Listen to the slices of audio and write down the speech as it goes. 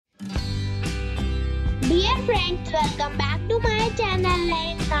Friends, welcome back to my channel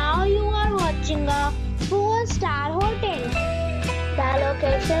and now you are watching a 4-star hotel. The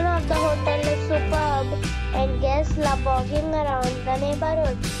location of the hotel is superb and guests love walking around the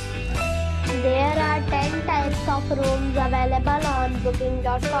neighborhood. There are 10 types of rooms available on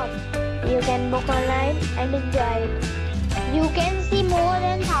booking.com. You can book online and enjoy it. You can see more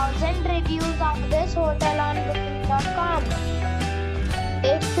than 1,000 reviews of this hotel on booking.com.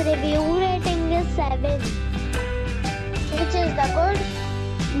 Its review rating is 7, which is the good.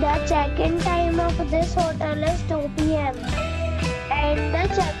 The check-in time of this hotel is 2 p.m. and the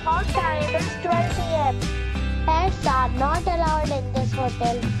check-out time is 12 p.m. Pets are not allowed in this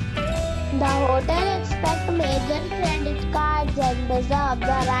hotel. The hotel expects major credit cards and reserves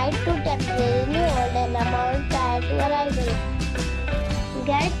the right to temporarily hold an amount prior to arrival.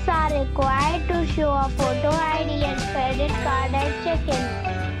 Guests are required to show a photo ID and credit card at check-in.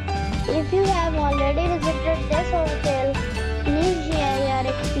 If you have already visited this hotel, please share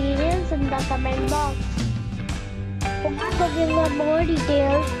your experience in the comment box. For booking or more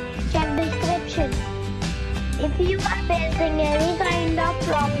details, check description. If you are facing any kind of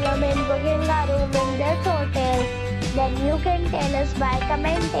problem in booking a room in this hotel, then you can tell us by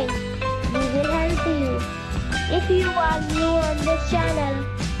commenting. We will help you. If you are new on this channel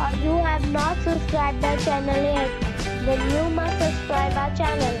or you have not subscribed our channel yet, then you must subscribe our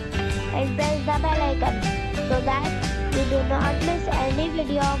channel and press the bell icon so that you do not miss any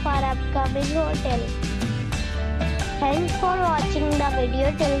video of our upcoming hotel. Thanks for watching the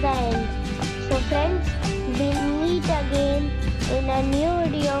video till the end. So friends, we'll meet again in a new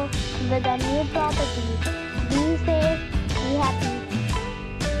video with a new property. Be safe, be happy.